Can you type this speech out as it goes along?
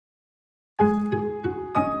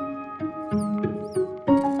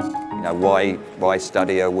know, why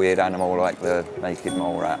study a weird animal like the naked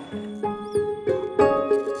mole rat?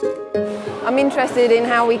 I'm interested in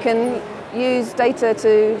how we can use data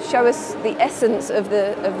to show us the essence of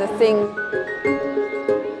the thing.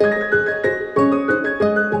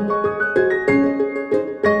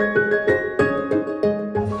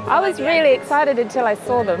 I was really excited until I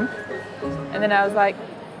saw them, and then I was like,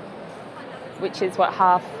 which is what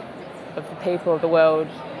half of the people of the world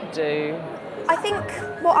do. I think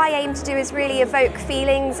what I aim to do is really evoke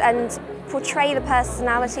feelings and portray the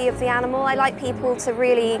personality of the animal. I like people to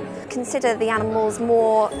really consider the animals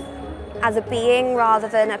more as a being rather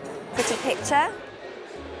than a pretty picture.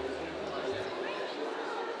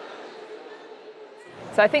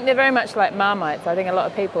 So I think they're very much like marmites. I think a lot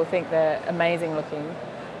of people think they're amazing looking,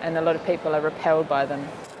 and a lot of people are repelled by them.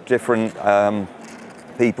 Different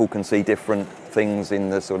people can see different things in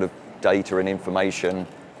the sort of data and information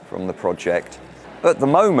from the project. At the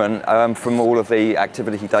moment, from all of the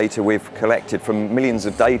activity data we've collected from millions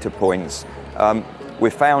of data points,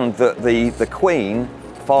 we've found that the queen,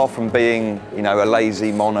 far from being, you know, a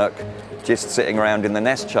lazy monarch just sitting around in the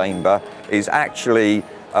nest chamber, is actually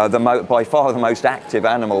by far the most active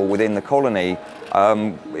animal within the colony.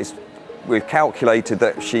 We've calculated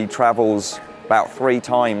that she travels about 3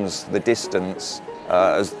 times the distance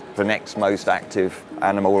as the next most active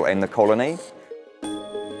animal in the colony.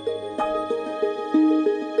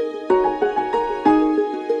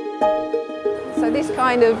 So this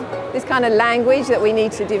kind of language that we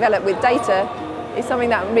need to develop with data is something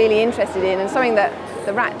that I'm really interested in, and something that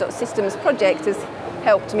the RAT.systems project has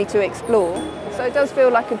helped me to explore. So it does feel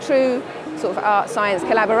like a true sort of art-science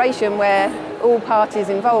collaboration where all parties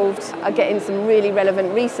involved are getting some really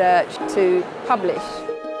relevant research to publish.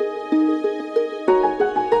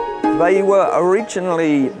 They were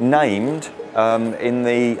originally named in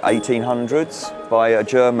the 1800s by a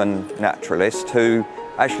German naturalist who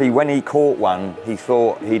actually, when he caught one, he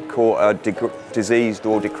thought he'd caught a diseased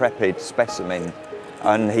or decrepit specimen,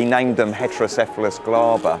 and he named them Heterocephalus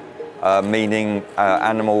glaber, meaning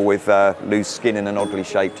animal with loose skin and an oddly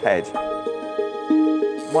shaped head.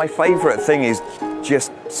 My favourite thing is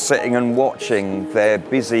just sitting and watching their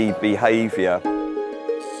busy behaviour.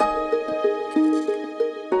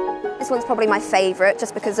 This one's probably my favourite,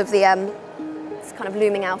 just because of the it's kind of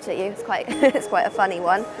looming out at you. It's quite it's quite a funny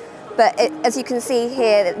one. But as you can see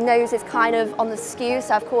here, the nose is kind of on the skew,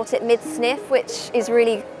 so I've caught it mid-sniff, which is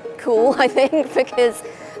really cool, I think, because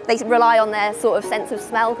they rely on their sort of sense of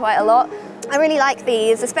smell quite a lot. I really like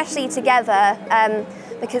these, especially together,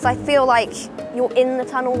 because I feel like you're in the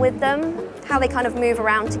tunnel with them, how they kind of move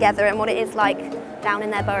around together and what it is like down in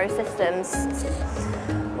their burrow systems.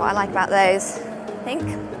 What I like about those, I think,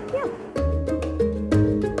 yeah.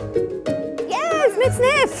 Yes,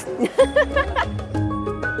 mid-sniff!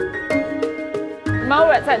 Mole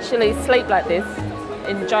rats actually sleep like this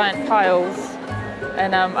in giant piles,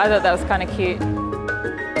 and I thought that was kind of cute.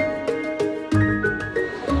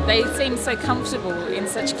 They seem so comfortable in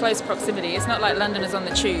such close proximity. It's not like Londoners on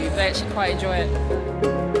the tube, they actually quite enjoy it.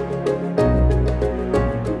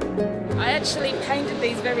 I actually painted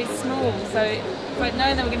these very small, so if I'd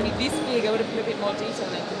known they were going to be this big, I would have put a bit more detail into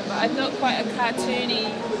them. But I thought quite a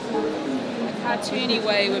cartoony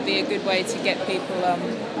way would be a good way to get people a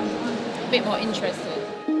bit more interested.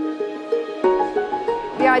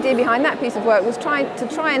 The idea behind that piece of work was to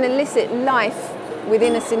try and elicit life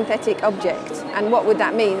within a synthetic object. And what would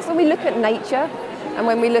that mean? When we look at nature, and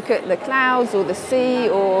when we look at the clouds or the sea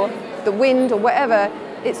or the wind or whatever,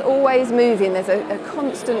 it's always moving, there's a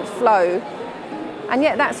constant flow. And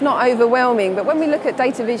yet that's not overwhelming. But when we look at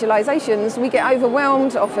data visualizations, we get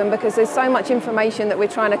overwhelmed often because there's so much information that we're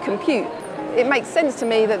trying to compute. It makes sense to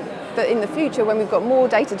me that in the future, when we've got more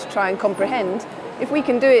data to try and comprehend, if we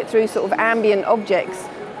can do it through sort of ambient objects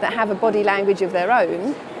that have a body language of their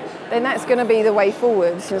own, then that's going to be the way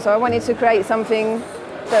forward. And so I wanted to create something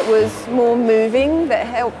that was more moving,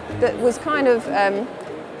 that was kind of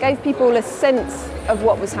gave people a sense of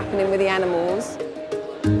what was happening with the animals.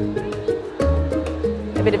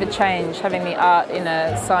 A bit of a change, having the art in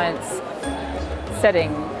a science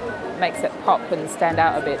setting makes it pop and stand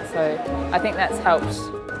out a bit, so I think that's helped.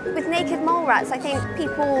 With naked mole rats, I think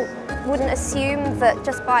people wouldn't assume that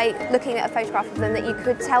just by looking at a photograph of them that you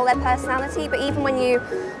could tell their personality, but even when you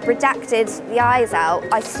redacted the eyes out,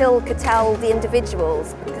 I still could tell the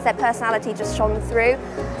individuals because their personality just shone through.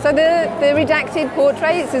 So the redacted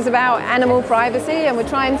portraits is about animal privacy, and we're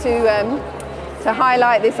trying to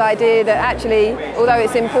highlight this idea that actually, although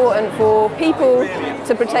it's important for people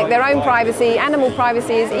to protect their own privacy, animal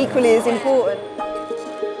privacy is equally as important.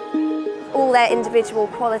 all their individual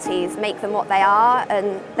qualities make them what they are,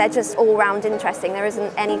 and they're just all round interesting. There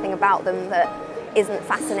isn't anything about them that isn't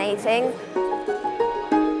fascinating.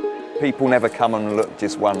 People never come and look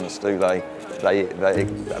just once, do they? They're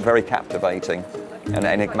very captivating and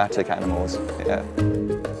enigmatic animals. Yeah.